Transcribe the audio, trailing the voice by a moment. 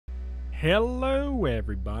Hello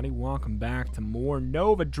everybody, welcome back to more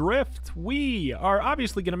Nova Drift. We are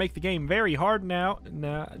obviously going to make the game very hard now.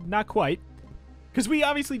 Not quite. Because we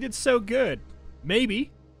obviously did so good.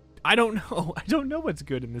 Maybe. I don't know. I don't know what's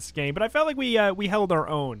good in this game, but I felt like we held our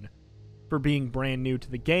own for being brand new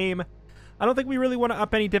to the game. I don't think we really want to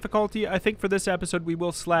up any difficulty. I think for this episode we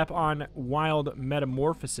will slap on Wild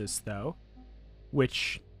Metamorphosis, though,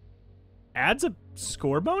 which adds a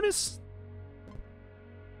score bonus?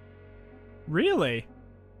 Really?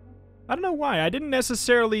 I don't know why. I didn't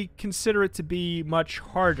necessarily consider it to be much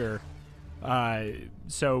harder.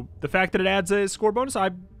 So the fact that it adds a score bonus,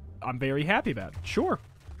 I'm very happy about it. Sure.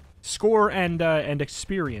 Score and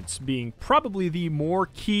experience being probably the more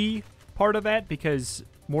key part of that, because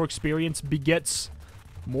more experience begets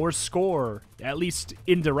more score, at least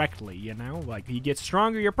indirectly, you know? Like, he gets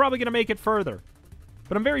stronger, you're probably going to make it further.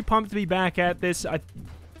 But I'm very pumped to be back at this.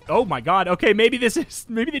 Oh my god, okay, maybe they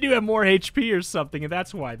do have more HP or something, and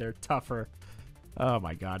that's why they're tougher. Oh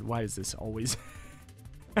my god, why does this always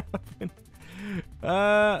happen?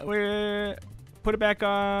 Put it back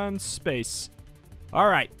on space.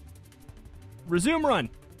 Alright. Resume run.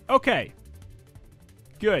 Okay.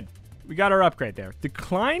 Good. We got our upgrade there.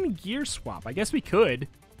 Decline gear swap. I guess we could.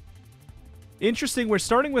 Interesting, we're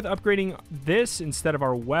starting with upgrading this instead of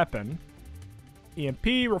our weapon. EMP,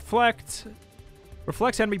 reflect...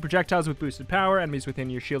 Reflects enemy projectiles with boosted power. Enemies within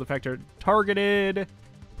your shield effect are targeted.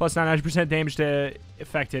 Plus 900% damage to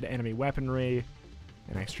affected enemy weaponry.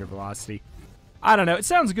 And extra velocity. I don't know. It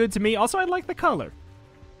sounds good to me. Also, I like the color.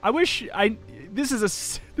 I wish this is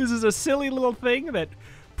a silly little thing that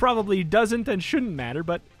probably doesn't and shouldn't matter,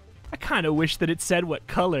 but I kind of wish that it said what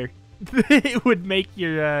color it would make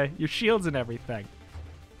your shields and everything.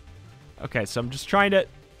 Okay, so I'm just trying to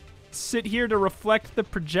sit here to reflect the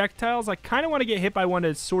projectiles. I kind of want to get hit by one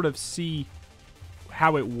to sort of see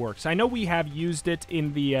how it works. I know we have used it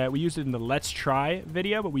in the Let's Try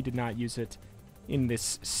video, but we did not use it in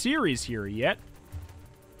this series here yet.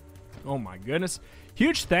 Oh my goodness.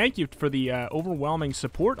 Huge thank you for the overwhelming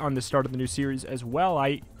support on the start of the new series as well.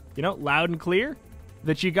 Loud and clear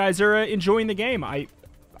that you guys are enjoying the game. I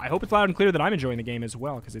hope it's loud and clear that I'm enjoying the game as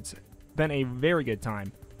well, because it's been a very good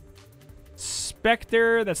time.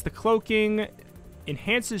 Spectre, that's the cloaking,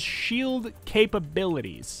 enhances shield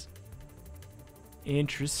capabilities.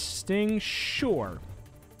 Interesting, sure.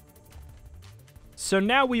 So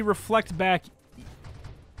now we reflect back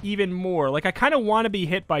even more. Like, I kind of want to be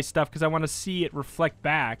hit by stuff because I want to see it reflect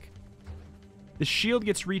back. The shield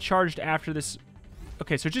gets recharged after this.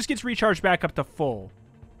 Okay, so it just gets recharged back up to full.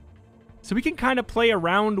 So we can kind of play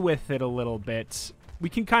around with it a little bit. We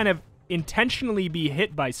can kind of intentionally be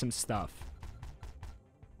hit by some stuff.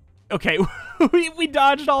 Okay, we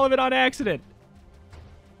dodged all of it on accident.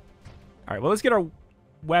 All right, well, let's get our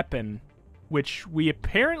weapon, which we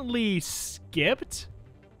apparently skipped.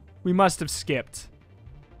 We must have skipped.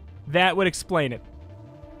 That would explain it.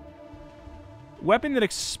 Weapon that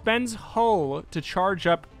expends hull to charge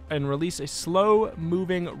up and release a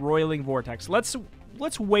slow-moving, roiling vortex. Let's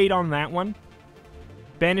wait on that one.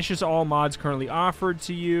 Banishes all mods currently offered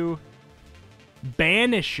to you.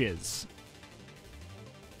 Banishes.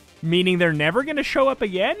 Meaning they're never going to show up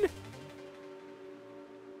again?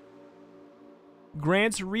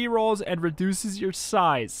 Grants rerolls and reduces your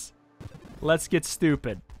size. Let's get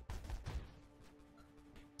stupid.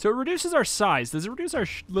 So it reduces our size. Does it reduce our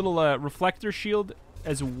little reflector shield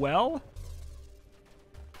as well?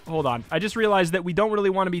 Hold on. I just realized that we don't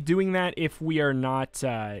really want to be doing that if we are not,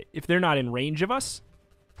 if they're not in range of us.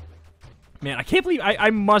 Man, I can't believe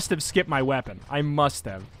I must have skipped my weapon. I must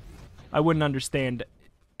have. I wouldn't understand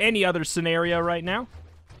any other scenario right now.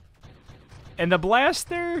 And the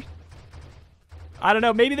blaster, I don't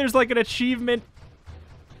know, maybe there's like an achievement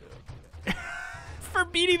for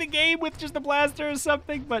beating the game with just a blaster or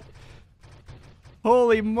something, but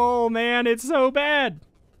holy mole, man, it's so bad.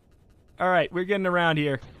 All right, we're getting around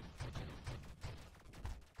here.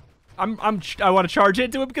 I want to charge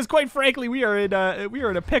into it because, quite frankly, we are in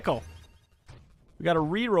a pickle. We got a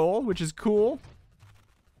reroll, which is cool.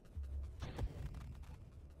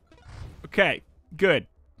 Okay, good.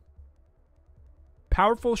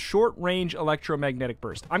 Powerful short-range electromagnetic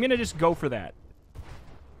burst. I'm going to just go for that.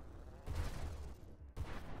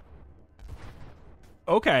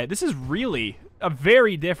 Okay, this is really a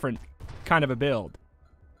very different kind of a build.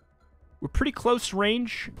 We're pretty close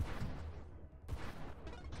range.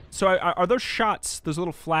 So are those shots, those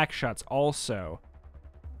little flak shots also?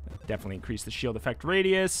 Definitely increase the shield effect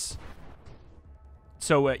radius.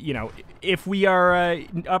 So, you know, if we are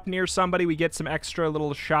up near somebody, we get some extra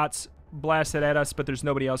little shots blasted at us, but there's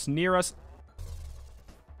nobody else near us.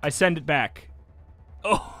 I send it back.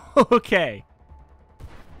 Oh, okay.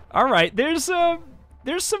 All right, there's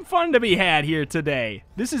some fun to be had here today.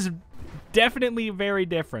 This is definitely very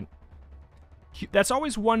different. That's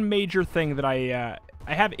always one major thing that I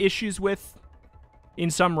have issues with in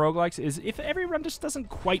some roguelikes, is if every run just doesn't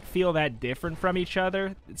quite feel that different from each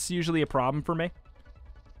other, it's usually a problem for me.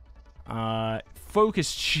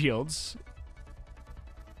 Focused shields.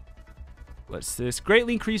 What's this?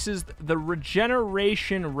 Greatly increases the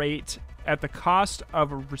regeneration rate at the cost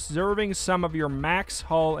of reserving some of your max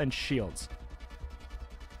hull and shields.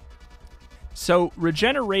 So,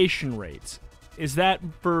 regeneration rates. Is that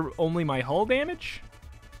for only my hull damage?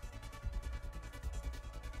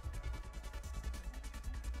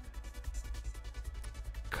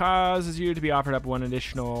 Causes you to be offered up one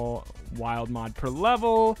additional wild mod per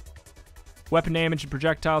level. Weapon damage and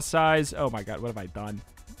projectile size. Oh my god, what have I done?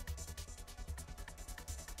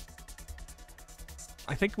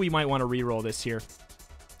 I think we might want to reroll this here.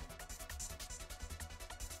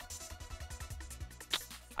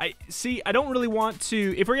 I don't really want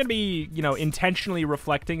to... If we're going to be, you know, intentionally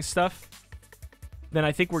reflecting stuff, then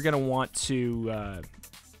I think we're going to want to...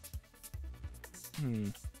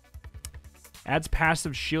 Adds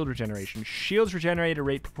passive shield regeneration. Shields regenerate at a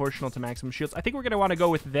rate proportional to maximum shields. I think we're going to want to go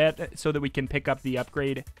with that so that we can pick up the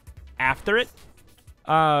upgrade after it.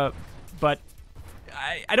 But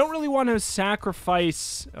I don't really want to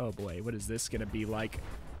sacrifice... Oh boy, what is this going to be like?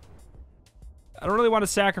 I don't really want to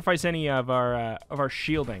sacrifice any of our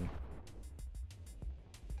shielding.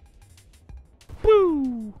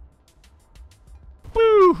 Woo!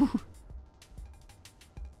 Woo!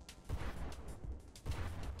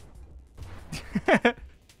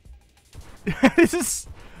 This is...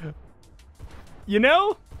 You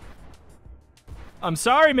know? I'm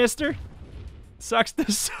sorry, mister. Sucks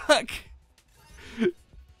to suck.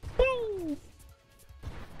 Woo!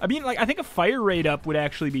 I mean, like, I think a fire rate up would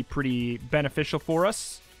actually be pretty beneficial for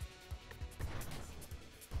us.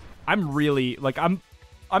 I'm really, like, I'm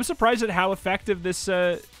surprised at how effective this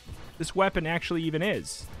this weapon actually even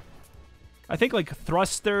is. I think, like,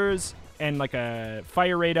 thrusters and, like, a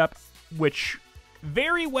fire rate up, which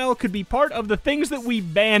very well could be part of the things that we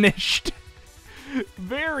banished.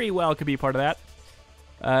 Very well could be part of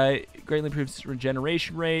that. Greatly improves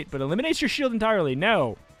regeneration rate, but eliminates your shield entirely.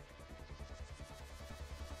 No.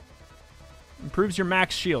 Improves your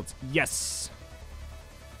max shields. Yes.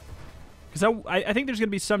 Because I think there's going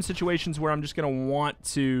to be some situations where I'm just going to want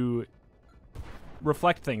to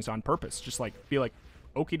reflect things on purpose. Just like, be like,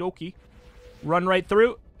 okie dokie. Run right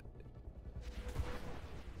through.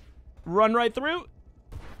 Run right through.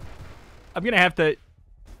 I'm going to have to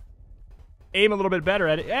aim a little bit better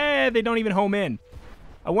at it. They don't even home in.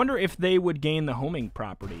 I wonder if they would gain the homing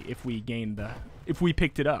property if we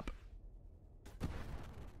picked it up.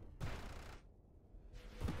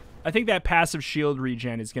 I think that passive shield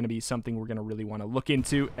regen is going to be something we're going to really want to look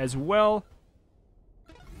into as well.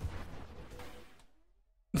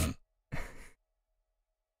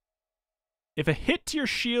 If a hit to your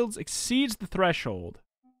shields exceeds the threshold...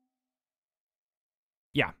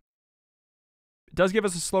 Yeah. It does give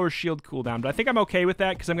us a slower shield cooldown, but I think I'm okay with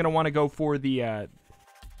that because I'm going to want to go for the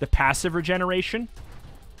passive regeneration.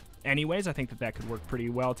 Anyways, I think that could work pretty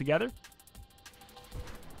well together.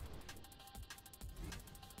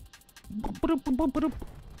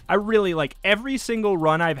 I really like every single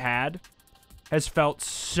run I've had has felt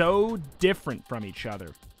so different from each other.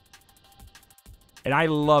 And I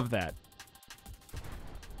love that.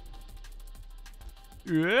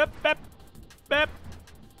 Yep, yep, yep.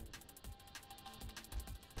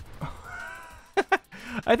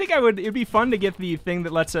 I think it'd be fun to get the thing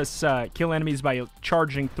that lets us kill enemies by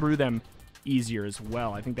charging through them easier as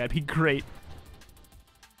well. I think that'd be great.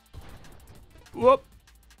 Whoop.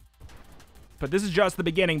 But this is just the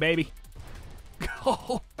beginning, baby.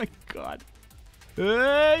 Oh my god.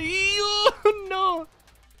 No.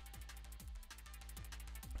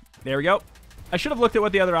 There we go. I should have looked at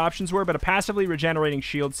what the other options were, but a passively regenerating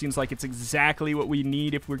shield seems like it's exactly what we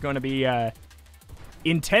need if we're going to be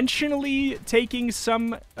intentionally taking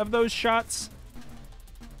some of those shots.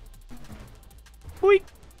 Boink.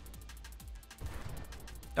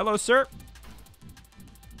 Hello, sir.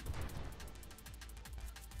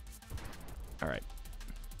 All right.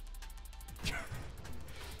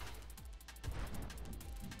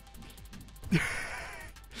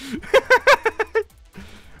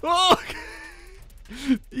 Oh!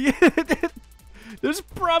 Yeah, there's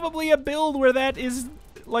probably a build where that is,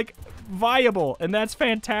 like, viable, and that's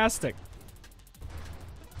fantastic.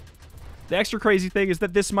 The extra crazy thing is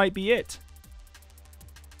that this might be it.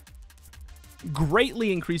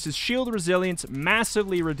 greatly increases shield resilience,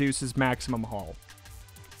 massively reduces maximum hull.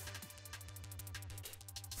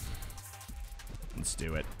 Let's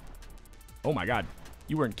do it. Oh my god.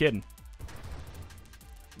 You weren't kidding.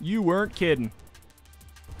 You weren't kidding.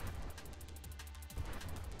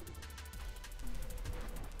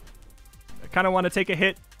 I kind of want to take a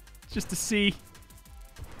hit just to see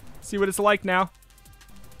what it's like now.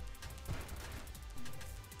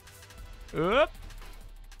 Oop.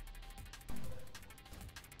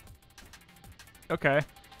 Okay.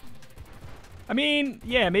 I mean,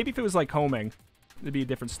 yeah, maybe if it was like homing, it'd be a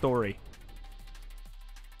different story.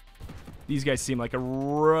 These guys seem like a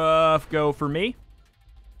rough go for me.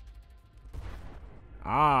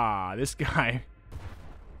 Ah, this guy.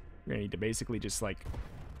 We're gonna need to basically just like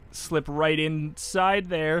slip right inside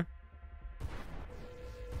there.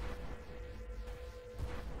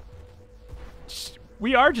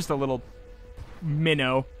 We are just a little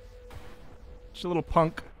minnow. Just a little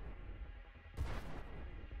punk.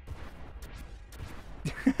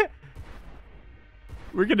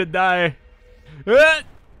 We're gonna die.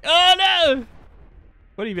 Oh no!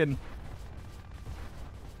 What even?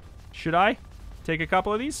 Should I take a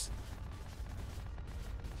couple of these?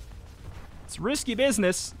 It's risky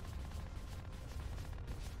business.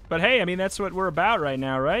 But hey, I mean, that's what we're about right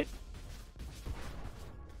now, right?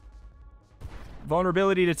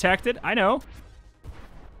 Vulnerability detected. I know.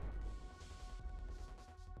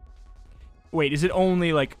 Wait, is it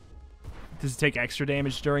only like... Does it take extra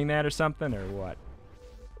damage during that or something, or what?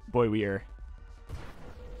 Boy, we are...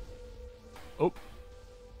 Oh.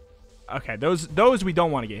 Okay, those we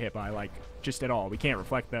don't want to get hit by, like, just at all. We can't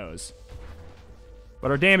reflect those.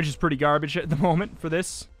 But our damage is pretty garbage at the moment for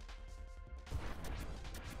this.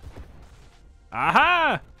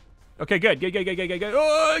 Aha! Okay, good. Good.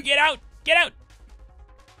 Oh, get out! Get out!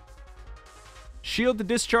 Shield to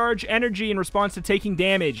discharge energy in response to taking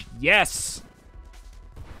damage. Yes!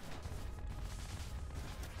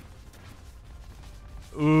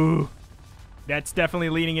 Ooh. That's definitely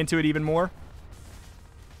leaning into it even more.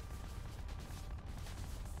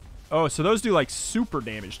 Oh, so those do, like, super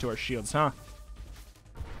damage to our shields, huh?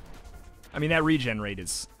 I mean, that regen rate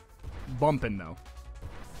is bumping, though.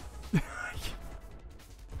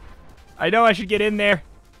 I know I should get in there.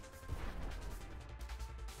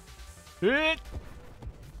 I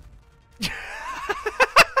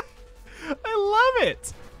love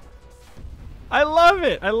it. I love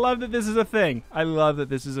it. I love that this is a thing. I love that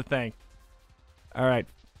this is a thing. All right.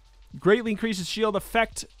 Greatly increases shield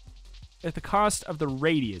effect at the cost of the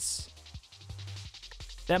radius.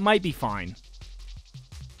 That might be fine.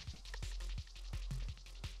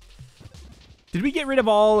 Did we get rid of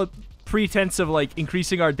all pretense of, like,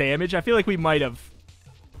 increasing our damage? I feel like we might have.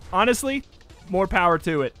 Honestly, more power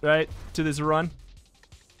to it, right? To this run.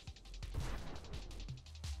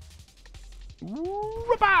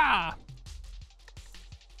 Whoop-ah!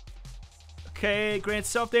 Okay, grants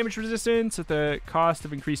self-damage resistance at the cost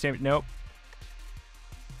of increased damage. Nope.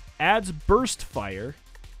 Adds burst fire.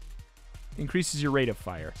 Increases your rate of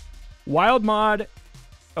fire. Wild mod.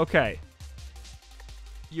 Okay.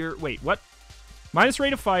 Wait, what? Minus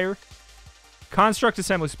rate of fire. Construct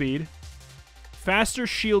assembly speed. Faster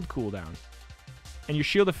shield cooldown. And your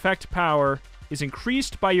shield effect power is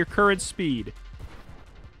increased by your current speed.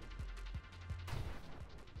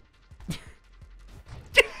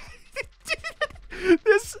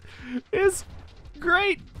 This is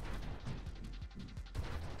great.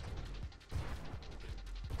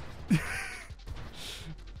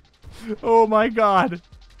 Oh my god.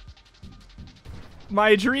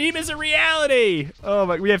 My dream is a reality. Oh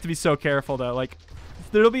my, we have to be so careful though. Like,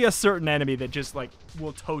 there'll be a certain enemy that just, like,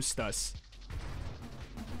 will toast us.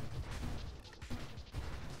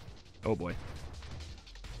 Oh boy.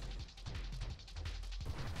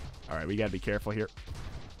 Alright, we gotta be careful here.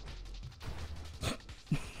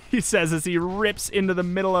 He says as he rips into the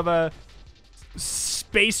middle of a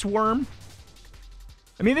space worm.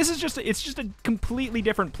 I mean, this is just it's just a completely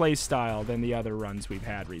different play style than the other runs we've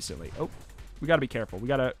had recently. Oh, we gotta be careful. We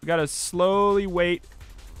gotta slowly wait,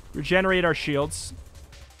 regenerate our shields.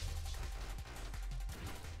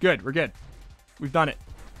 Good, we're good. We've done it.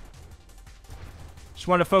 Just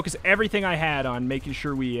wanted to focus everything I had on making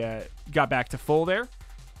sure we got back to full there.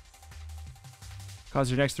 Cause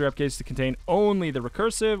your next 3 upgrades to contain only the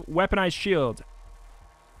recursive weaponized shield.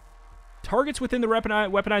 Targets within the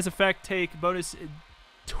weaponized effect take bonus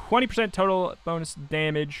 20% total bonus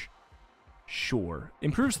damage. Sure.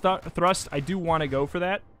 Improves thrust. I do want to go for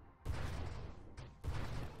that.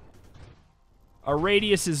 Our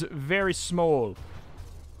radius is very small.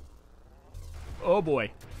 Oh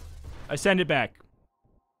boy. I send it back.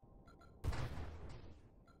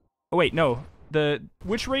 Oh, wait, no.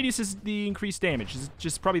 Which radius is the increased damage? Is it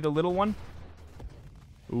just probably the little one?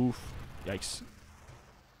 Oof. Yikes.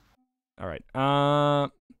 All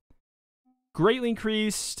right. Greatly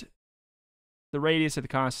increased the radius at the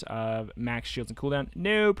cost of max shields and cooldown.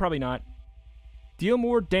 No, probably not. Deal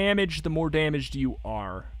more damage the more damaged you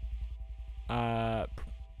are.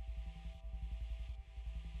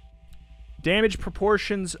 Damage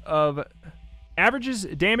proportions of... Averages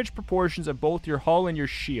damage proportions of both your hull and your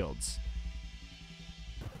shields.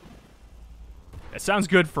 That sounds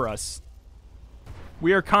good for us.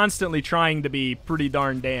 We are constantly trying to be pretty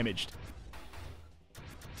darn damaged.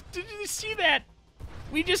 Did you see that?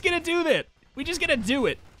 We just gonna do that. We just gonna do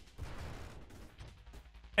it.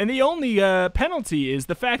 And the only penalty is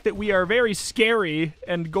the fact that we are very scary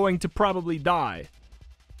and going to probably die.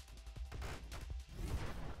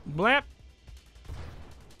 Blap.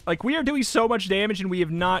 Like, we are doing so much damage and we have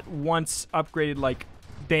not once upgraded, like,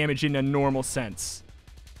 damage in a normal sense.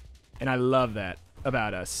 And I love that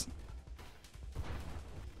about us.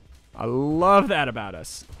 I love that about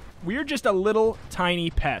us. We're just a little tiny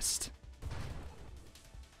pest.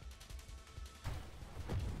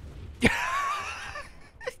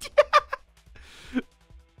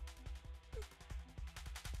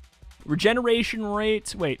 Regeneration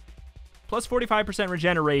rate. Wait. Plus 45%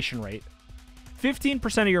 regeneration rate.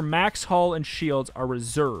 15% of your max hull and shields are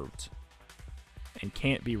reserved and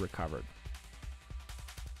can't be recovered.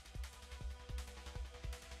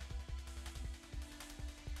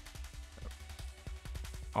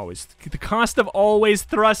 Always. The cost of always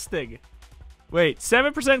thrusting. Wait,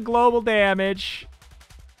 7% global damage.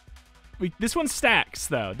 This one stacks,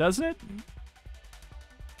 though, doesn't it?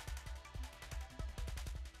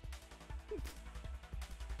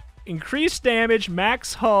 Increased damage,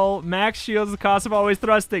 max hull, max shields, the cost of always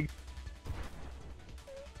thrusting.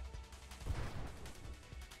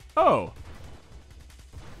 Oh.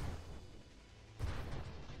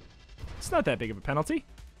 It's not that big of a penalty.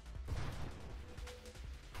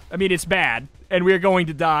 I mean, it's bad, and we're going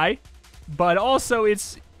to die, but also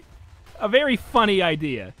it's a very funny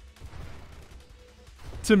idea.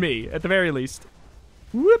 To me, at the very least.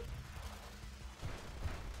 Whoop.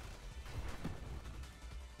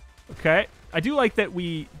 Okay. I do like that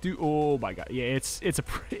we do... Oh, my God. Yeah, it's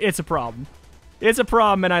a problem. It's a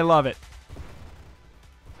problem, and I love it.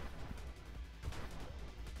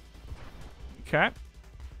 Okay.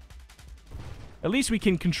 At least we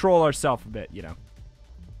can control ourselves a bit, you know.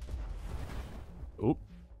 Oop.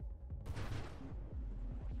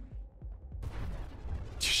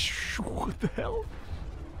 What the hell?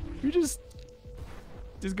 You just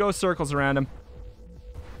go circles around him.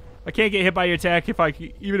 I can't get hit by your attack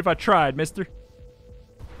even if I tried, mister.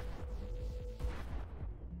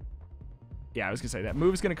 Yeah, I was gonna say that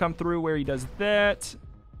move's gonna come through where he does that.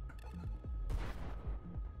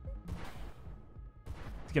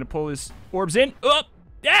 He's gonna pull his orbs in. Oh,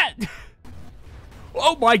 yeah.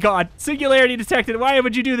 Oh my God! Singularity detected. Why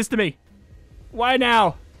would you do this to me? Why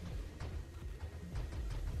now?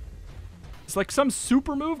 It's like some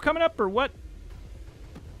super move coming up, or what?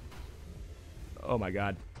 Oh my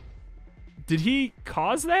God. Did he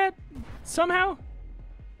cause that somehow?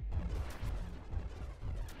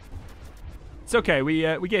 It's okay. We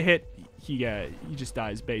get hit. He just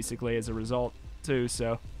dies basically as a result too.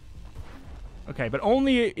 So okay, but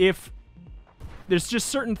only if there's just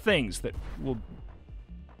certain things that will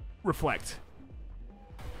reflect.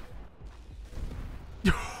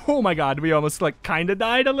 Oh my God, we almost like kind of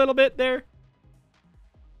died a little bit there.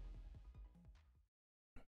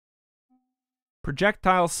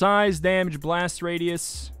 Projectile size, damage, blast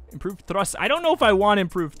radius, improved thrust. I don't know if I want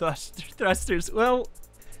improved thrusters. Well,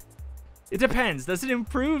 it depends. Does it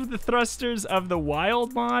improve the thrusters of the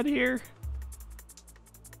wild mod here?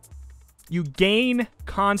 You gain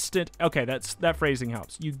constant... Okay, that phrasing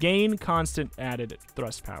helps. You gain constant added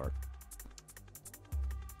thrust power.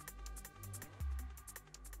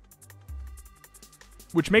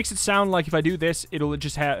 Which makes it sound like if I do this, it'll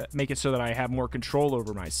just make it so that I have more control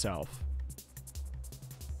over myself.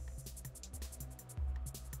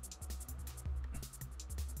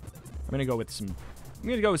 I'm gonna go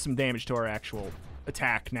with some damage to our actual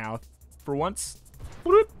attack now, for once.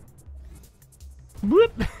 Bloop.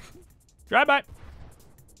 Bloop. Drive by.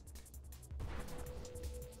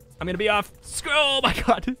 I'm gonna be off. Oh my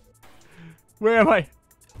God. Where am I?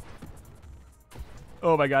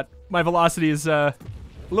 Oh my God. My velocity is a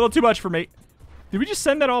little too much for me. Did we just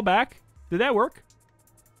send that all back? Did that work?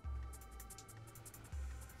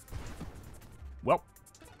 Well,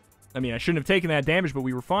 I mean, I shouldn't have taken that damage, but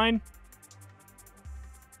we were fine.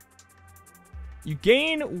 You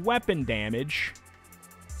gain weapon damage.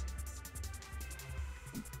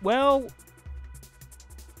 Well,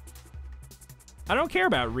 I don't care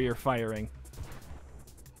about rear firing.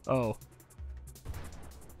 Oh.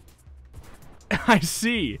 I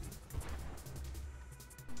see.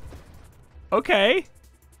 Okay.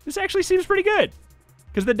 This actually seems pretty good.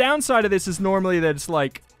 Because the downside of this is normally that it's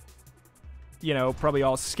like, you know, probably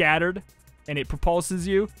all scattered and it propulses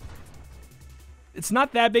you. It's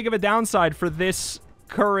not that big of a downside for this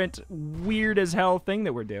current weird as hell thing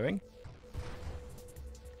that we're doing.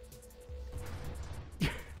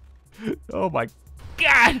 Oh my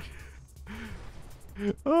god!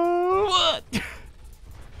 Oh,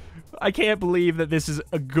 I can't believe that this is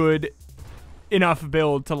a good enough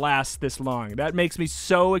build to last this long. That makes me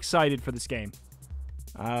so excited for this game.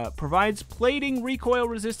 Provides plating, recoil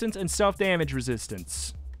resistance, and self-damage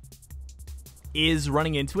resistance. Is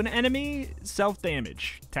running into an enemy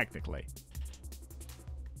self-damage, technically.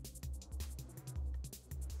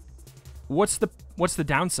 What's the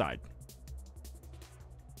downside?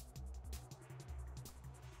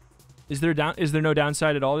 Is there no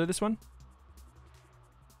downside at all to this one?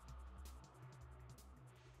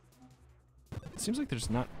 It seems like there's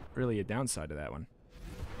not really a downside to that one.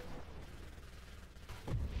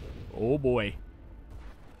 Oh boy.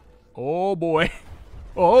 Oh boy.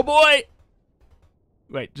 Oh boy!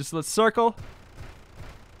 Wait, just let's circle.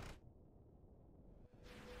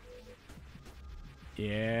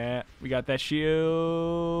 Yeah, we got that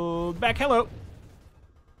shield back. Hello.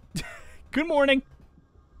 Good morning.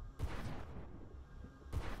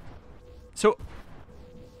 So,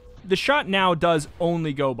 the shot now does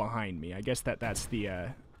only go behind me. I guess that's the,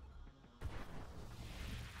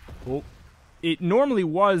 Oh. It normally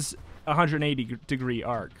was a 180-degree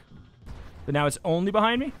arc. But now it's only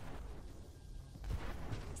behind me?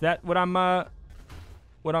 Is that what I'm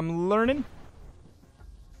learning?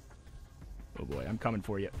 Oh boy, I'm coming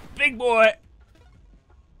for you. Big boy!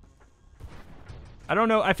 I don't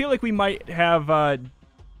know. I feel like we might have,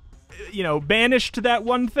 you know, banished that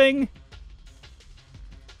one thing.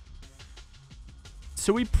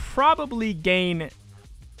 So we probably gain...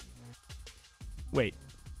 Wait.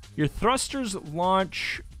 Your thrusters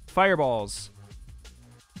launch fireballs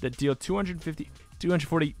that deal 250...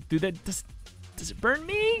 240... Dude, that... Does it burn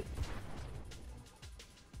me?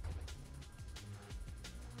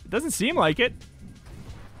 It doesn't seem like it.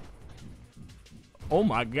 Oh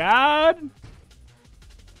my god.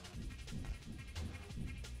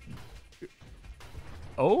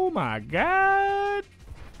 Oh my god.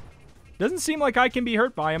 Doesn't seem like I can be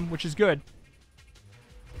hurt by him, which is good.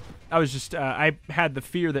 I was just, I had the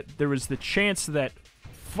fear that there was the chance that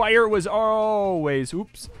fire was always,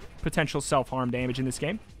 oops, potential self-harm damage in this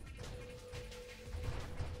game.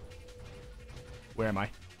 Where am I?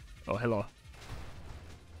 Oh, hello.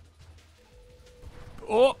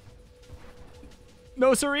 Oh!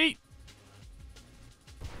 No, siree!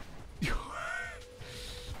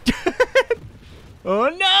 Oh,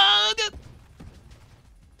 no!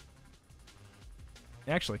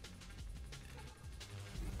 Actually.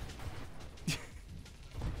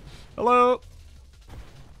 Hello.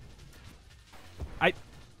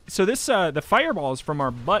 So this, the fireballs from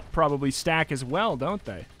our butt probably stack as well, don't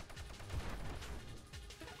they?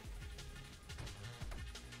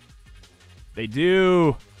 They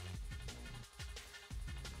do.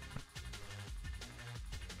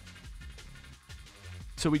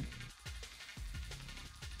 So we...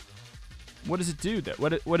 What does it do? That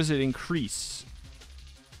what does it increase?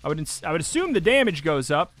 I would assume the damage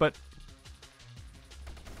goes up, but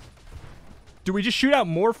do we just shoot out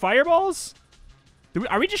more fireballs?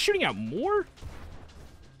 Are we just shooting out more?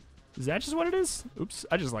 Is that just what it is? Oops,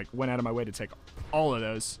 I just like went out of my way to take all of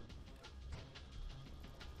those.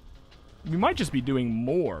 We might just be doing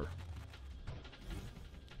more,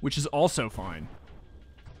 which is also fine.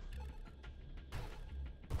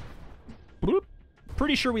 Bloop.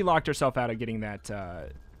 Pretty sure we locked ourselves out of getting that,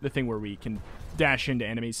 the thing where we can dash into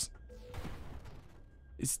enemies.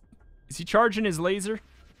 Is he charging his laser?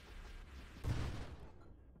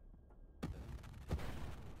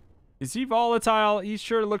 Is he volatile? He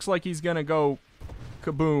sure looks like he's gonna go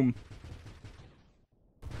kaboom.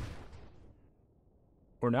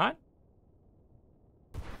 Or not?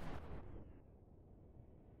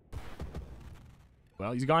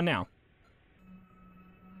 Well, he's gone now.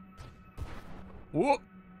 Whoop!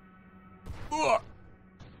 Whoop!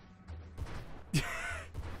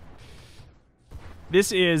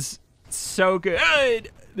 This is so good.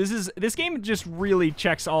 This game just really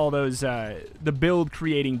checks all those the build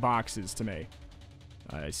creating boxes to me.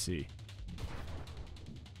 I see.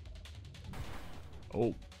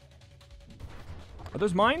 Oh. Are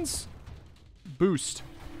those mines? Boost.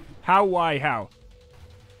 How, why, how?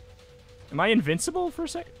 Am I invincible for a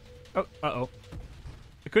sec? Oh, uh-oh.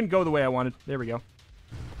 I couldn't go the way I wanted. There we go.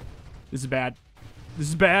 This is bad. This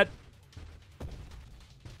is bad.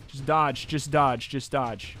 Just dodge, just dodge, just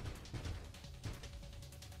dodge.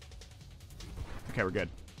 Okay, we're good.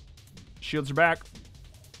 Shields are back.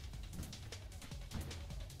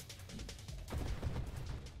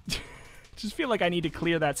 Just feel like I need to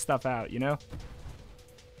clear that stuff out, you know?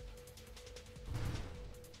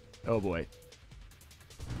 Oh boy.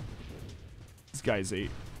 This guy's a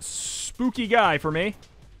spooky guy for me.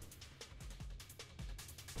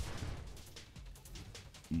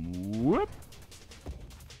 Whoop.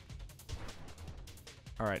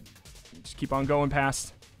 Alright. Just keep on going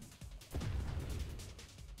past.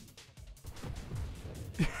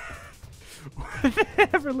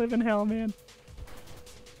 Ever live in hell, man.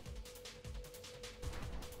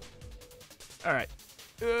 Alright.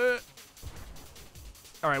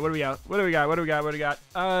 Alright, what do we got? What do we got? What do we got? What do we got?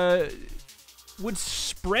 Would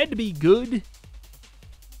spread be good?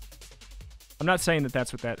 I'm not saying that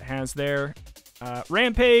that's what that has there.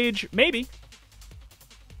 Rampage, maybe.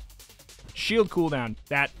 Shield cooldown.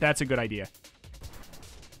 That's a good idea.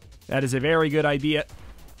 That is a very good idea.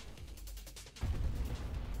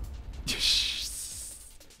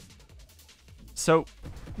 So,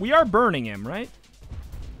 we are burning him, right?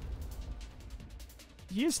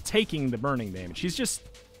 He is taking the burning damage. He's just...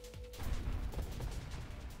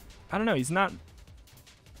 I don't know, he's not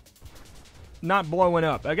blowing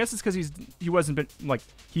up. I guess it's because he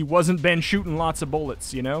wasn't been shooting lots of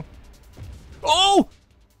bullets, you know? Oh!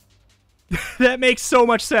 That makes so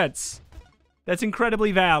much sense. That's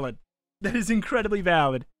incredibly valid. That is incredibly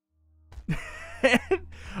valid.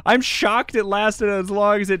 I'm shocked it lasted as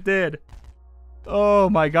long as it did. Oh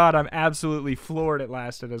my god, I'm absolutely floored it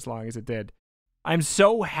lasted as long as it did. I'm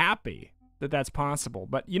so happy that that's possible.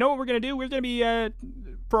 But you know what we're going to do? We're going to be,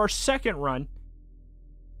 for our second run,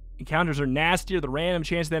 encounters are nastier. The random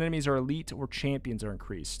chance that enemies are elite or champions are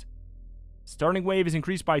increased. Starting wave is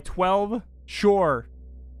increased by 12. Sure.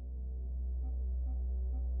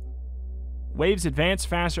 Waves advance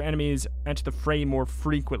faster. Enemies enter the fray more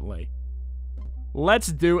frequently. Let's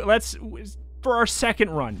do it. Let's... For our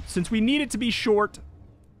second run, since we need it to be short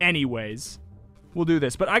anyways, we'll do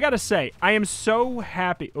this. But I gotta say, I am so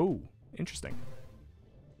happy. Oh, interesting.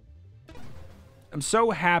 I'm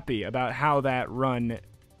so happy about how that run,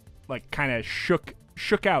 like, kind of shook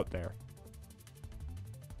out there.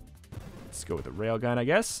 Let's go with the railgun, I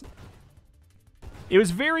guess. It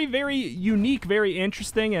was very, very unique, very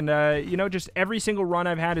interesting, and, you know, just every single run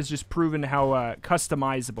I've had has just proven how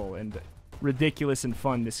customizable and ridiculous and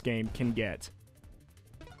fun this game can get.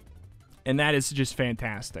 And that is just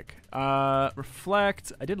fantastic.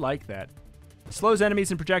 Reflect. I did like that. Slows enemies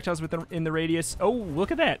and projectiles within the radius. Oh, look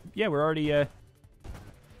at that. Yeah, we're already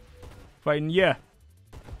fighting ya.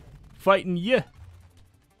 Fighting ya.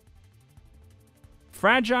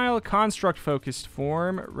 Fragile construct focused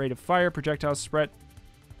form. Rate of fire. Projectile spread.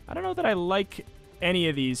 I don't know that I like any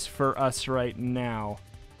of these for us right now.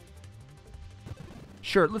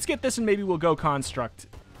 Sure, let's get this and maybe we'll go construct.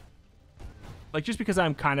 Like, just because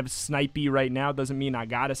I'm kind of snipey right now doesn't mean I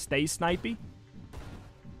gotta stay snipey.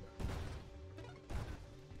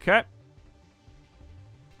 Okay.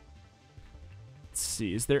 Let's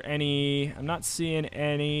see, is there any... I'm not seeing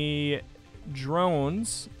any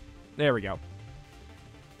drones. There we go.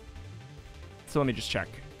 So let me just check.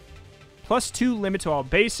 +2 limit to all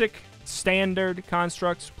basic, standard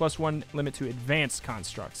constructs, +1 limit to advanced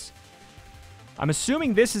constructs. I'm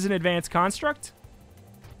assuming this is an advanced construct.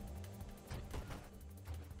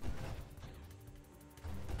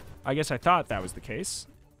 I guess I thought that was the case.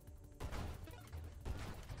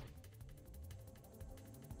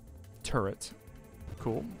 Turret.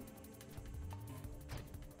 Cool.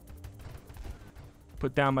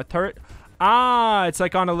 Put down my turret. Ah, it's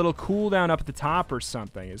like on a little cooldown up at the top or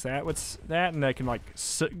something. Is that what's that? And I can like,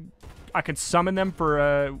 I can summon them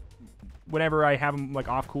for whenever I have them like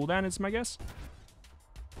off cooldown. Is my guess.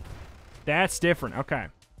 That's different. Okay,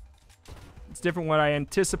 it's different what I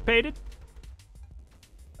anticipated.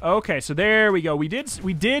 Okay, so there we go. We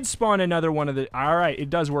did spawn another one of the. All right, it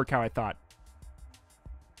does work how I thought.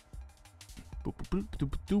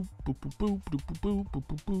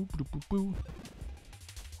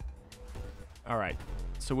 All right,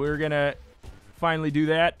 so we're gonna finally do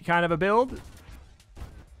that kind of a build.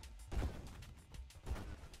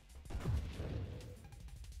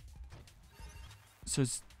 So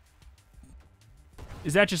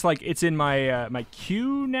is that just like it's in my my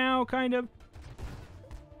queue now, kind of?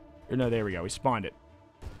 Or no, there we go. We spawned it.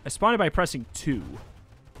 I spawned it by pressing 2.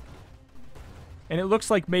 And it looks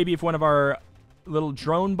like maybe if one of our little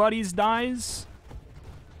drone buddies dies,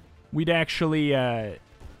 we'd actually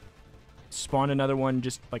spawn another one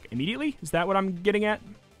just, like, immediately? Is that what I'm getting at?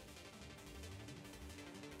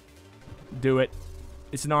 Do it.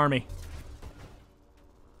 It's an army.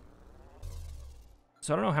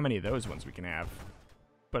 So I don't know how many of those ones we can have.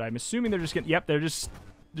 But I'm assuming they're just getting... Yep, they're just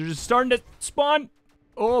starting to spawn.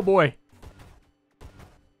 Oh, boy.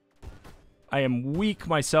 I am weak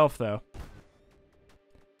myself, though.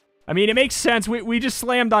 I mean, it makes sense. We just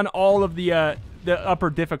slammed on all of the upper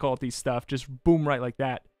difficulty stuff. Just boom, right like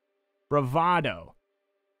that. Bravado.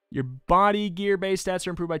 Your body gear-based stats are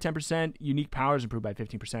improved by 10%. Unique powers improved by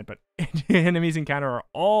 15%. But enemies encounter are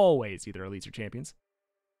always either elites or champions.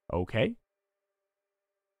 Okay.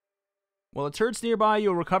 While a turret's nearby,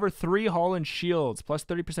 you'll recover 3 hull and shields, plus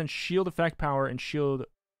 30% shield effect power and shield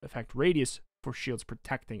effect radius for shields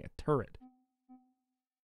protecting a turret.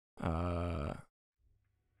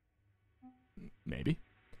 Maybe.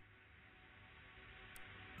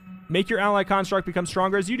 Make your ally construct become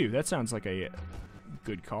stronger as you do. That sounds like a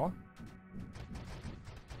good call.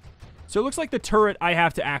 So it looks like the turret I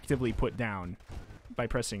have to actively put down by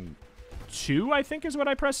pressing 2, I think is what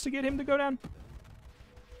I pressed to get him to go down.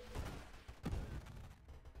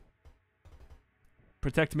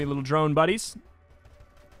 Protect me, little drone buddies.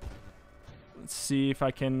 Let's see if I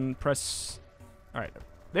can press... Alright.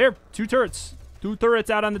 There! 2 turrets. 2 turrets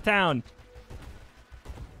out on the town.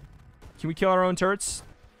 Can we kill our own turrets?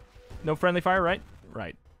 No friendly fire, right?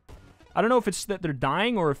 Right. I don't know if it's that they're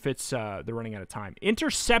dying or if it's they're running out of time.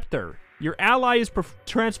 Interceptor. Your ally is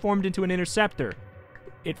transformed into an interceptor.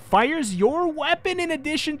 It fires your weapon in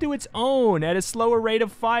addition to its own at a slower rate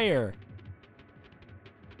of fire.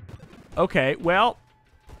 Okay, well...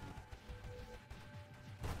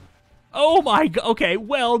 Oh my god, okay,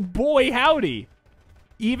 well, boy howdy.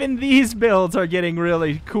 Even these builds are getting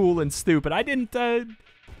really cool and stupid. I didn't,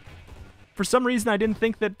 for some reason, I didn't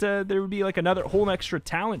think that there would be like another whole extra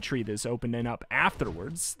talent tree that's opening up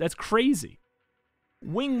afterwards. That's crazy.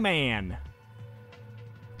 Wingman.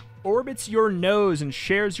 Orbits your nose and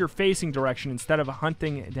shares your facing direction instead of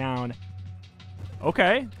hunting down.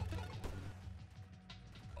 Okay.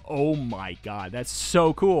 Oh my god, that's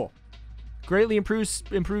so cool. Greatly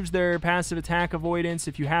improves their passive attack avoidance.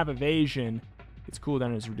 If you have evasion, its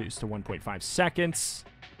cooldown is reduced to 1.5 seconds.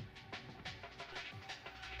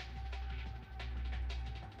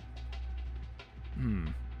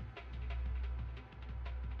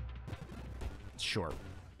 Sure.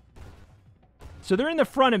 So they're in the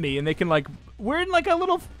front of me, and they can, like... We're in, like, a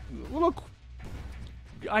little...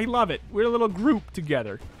 I love it. We're a little group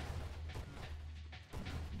together.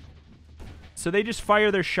 So they just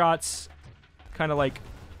fire their shots... kind of like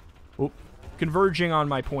converging on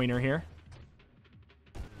my pointer here.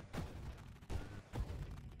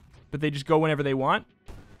 But they just go whenever they want.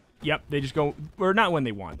 Yep, they just go, or not when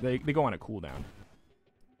they want. They go on a cooldown.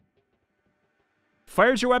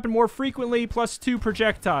 Fires your weapon more frequently, plus 2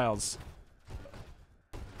 projectiles.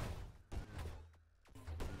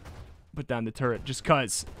 Put down the turret, just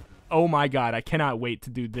cuz. Oh my god, I cannot wait to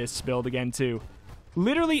do this build again too.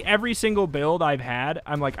 Literally every single build I've had,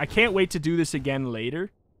 I'm like, I can't wait to do this again later.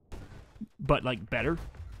 But, like, better.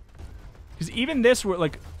 Because even this, were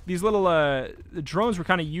like, these little, the drones were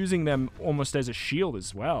kind of using them almost as a shield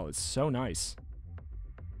as well. It's so nice.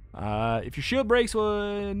 If your shield breaks,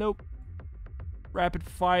 well, nope. Rapid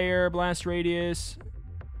fire, blast radius.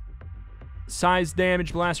 Size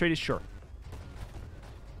damage, blast radius, sure.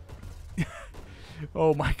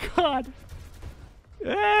 Oh my god.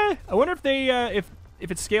 I wonder if they,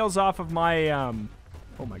 if it scales off of my,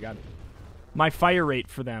 oh my god, my fire rate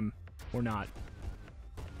for them or not.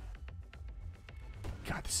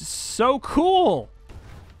 God, this is so cool.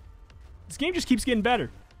 This game just keeps getting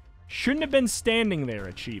better. Shouldn't have been standing there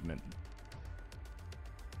achievement.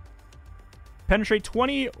 Penetrate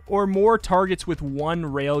 20 or more targets with 1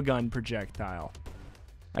 railgun projectile.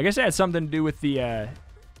 I guess it had something to do with the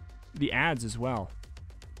ads as well.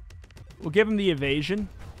 We'll give him the evasion.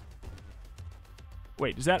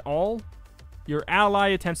 Wait, is that all? Your ally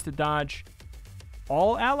attempts to dodge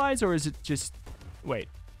all allies, or is it just... Wait,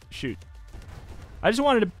 shoot. I just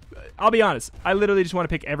wanted to... I'll be honest. I literally just want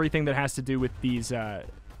to pick everything that has to do with these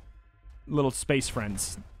little space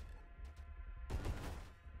friends.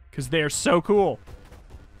 Because they're so cool.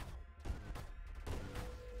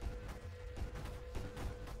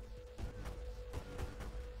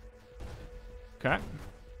 Okay.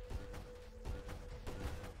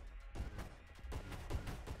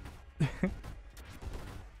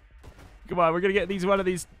 Come on, we're gonna get these one of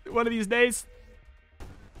these days.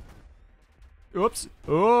 Oops.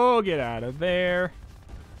 Oh, get out of there.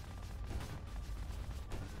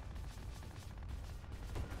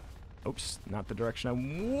 Oops, not the direction I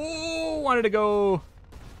wanted to go.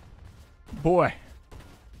 Boy.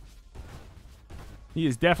 He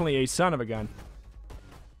is definitely a son of a gun.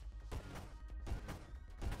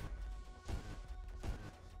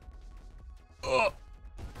 Ugh.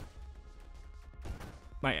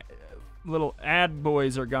 My little ad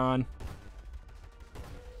boys are gone.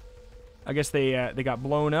 I guess they got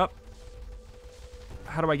blown up.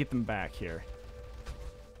 How do I get them back here?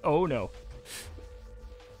 Oh, no.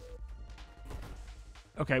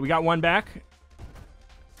 Okay, we got one back.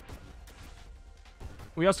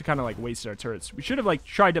 We also kind of, like, wasted our turrets. We should have, like,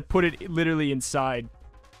 tried to put it literally inside.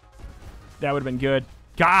 That would have been good.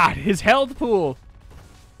 God, his health pool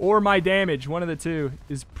or my damage, one of the two,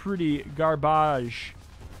 is pretty garbage.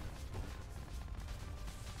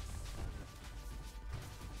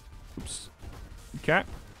 Oops. Okay.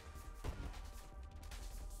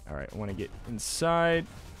 All right, I want to get inside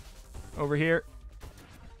over here.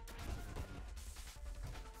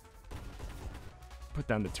 Put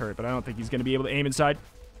down the turret, but I don't think he's going to be able to aim inside.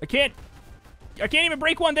 I can't even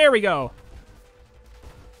break one. There we go.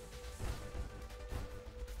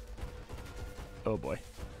 Oh, boy.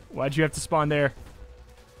 Why'd you have to spawn there?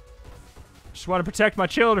 Just want to protect my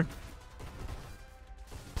children.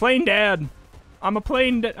 Plane dad. I'm a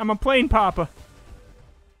plane papa.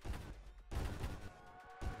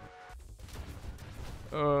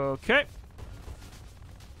 Okay.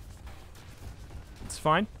 It's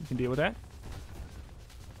fine. You can deal with that.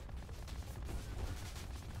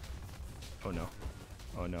 Oh, no.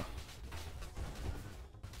 Oh, no.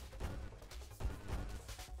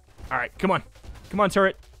 All right, come on. Come on,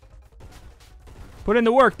 turret. Put in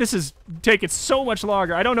the work. This is taking so much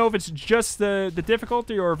longer. I don't know if it's just the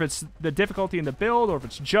difficulty or if it's the difficulty in the build or if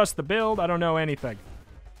it's just the build. I don't know anything.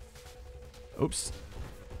 Oops.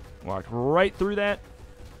 Walked right through that.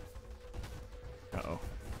 Uh-oh.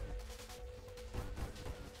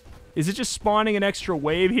 Is it just spawning an extra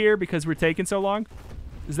wave here because we're taking so long?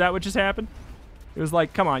 Is that what just happened? It was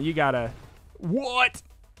like, come on, you gotta... What?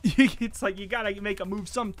 It's like, you gotta make a move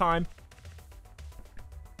sometime.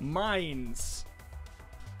 Mines.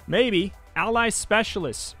 Maybe. Ally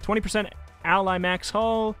Specialists. 20% ally max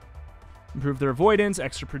hull. Improve their avoidance.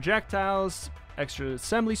 Extra projectiles. Extra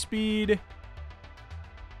assembly speed.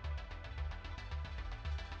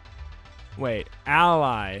 Wait.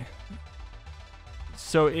 Ally.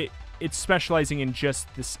 So it's specializing in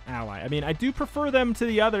just this ally. I mean, I do prefer them to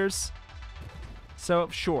the others. So,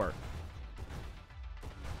 sure.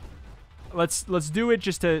 Let's do it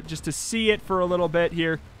just to see it for a little bit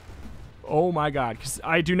here. Oh my god, because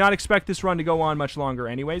I do not expect this run to go on much longer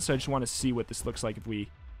anyway, so I just want to see what this looks like if we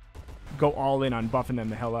go all in on buffing them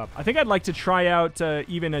the hell up. I think I'd like to try out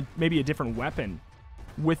even maybe a different weapon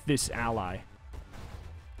with this ally.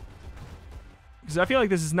 Because I feel like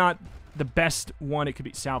this is not the best one it could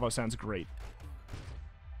be. Salvo sounds great.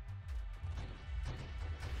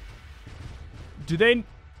 Do they...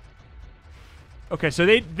 Okay, so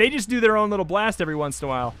they just do their own little blast every once in a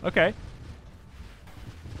while. Okay.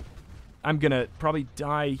 I'm gonna probably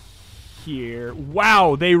die here.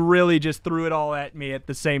 Wow, they really just threw it all at me at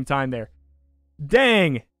the same time there.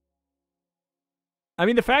 Dang. I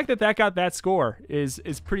mean, the fact that that got that score is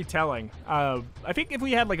pretty telling. I think if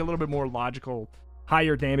we had like a little bit more logical,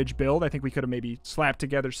 higher damage build, I think we could have maybe slapped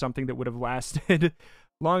together something that would have lasted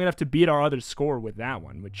long enough to beat our other score with that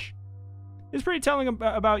one, which is pretty telling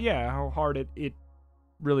about yeah, how hard it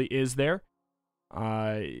really is there.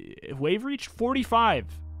 Wave reached 45.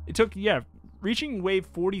 It took, yeah, reaching wave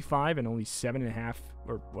 45 in only 7.5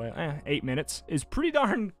 or well, 8 minutes is pretty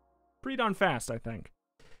darn fast, I think.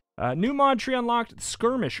 New mod tree unlocked.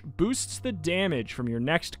 Skirmish boosts the damage from your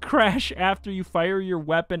next crash after you fire your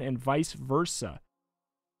weapon and vice versa.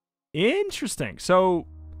 Interesting. So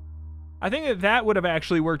I think that would have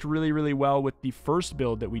actually worked really, really well with the first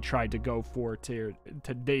build that we tried to go for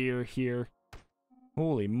today here.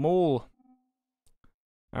 Holy mole.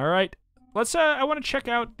 All right. Let's, I want to check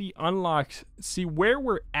out the unlocks, see where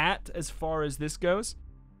we're at as far as this goes.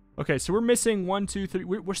 Okay, so we're missing 1, 2, 3.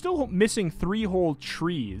 We're still missing 3 whole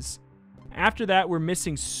trees. After that, we're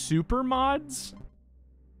missing super mods,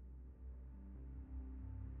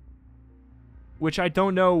 which I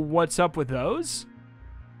don't know what's up with those.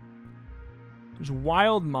 There's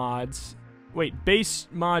wild mods. Wait, base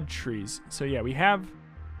mod trees. So yeah, we have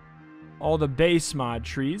all the base mod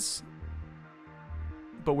trees.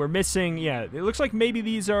 But we're missing, yeah, it looks like maybe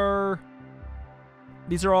these are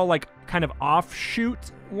all like kind of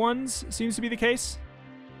offshoot ones, seems to be the case.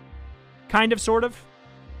 Kind of, sort of.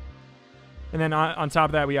 And then on top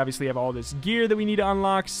of that, we obviously have all this gear that we need to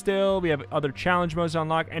unlock still. We have other challenge modes to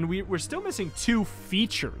unlock. And we're still missing 2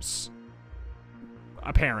 features,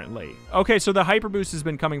 apparently. Okay, so the hyper boost has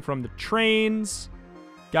been coming from the trains.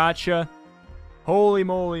 Gotcha. Holy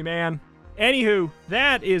moly, man. Anywho,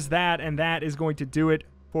 that is that, and that is going to do it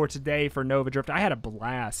for today for Nova Drift. I had a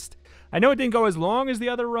blast. I know it didn't go as long as the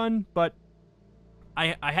other run, but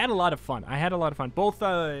I had a lot of fun.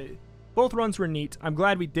 Both runs were neat. I'm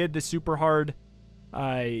glad we did the super hard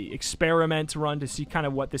experiment run to see kind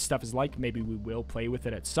of what this stuff is like. Maybe we will play with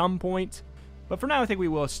it at some point. But for now, I think we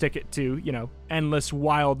will stick it to, you know, endless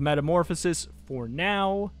wild metamorphosis for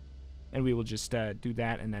now. And we will just do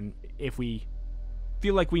that. And then if we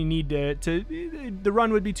feel like we need the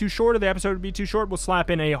run would be too short or the episode would be too short, we'll slap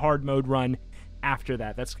in a hard mode run after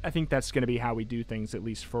that. I think that's going to be how we do things, at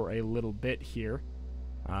least for a little bit here.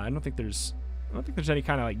 I don't think there's any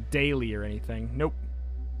kind of like daily or anything. Nope.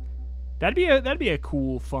 That'd be a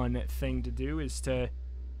cool, fun thing to do, is to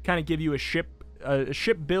kind of give you a ship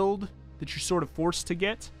build that you're sort of forced to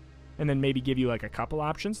get, and then maybe give you like a couple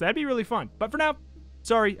options. That'd be really fun. But for now,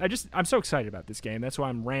 sorry, I'm so excited about this game. That's why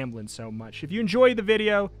I'm rambling so much. If you enjoyed the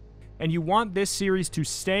video and you want this series to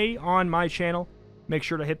stay on my channel, make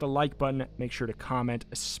sure to hit the like button. Make sure to comment,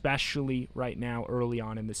 especially right now, early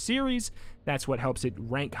on in the series. That's what helps it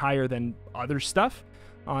rank higher than other stuff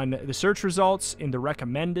on the search results, in the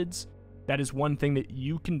recommendeds. That is one thing that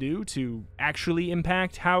you can do to actually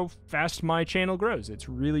impact how fast my channel grows. It's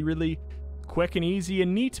really, really quick and easy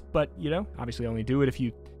and neat, but, you know, obviously only do it if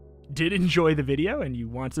you did enjoy the video and you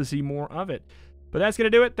want to see more of it. But that's going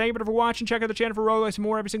to do it. Thank you for watching. Check out the channel for roguelites and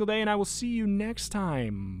more every single day, and I will see you next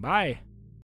time. Bye.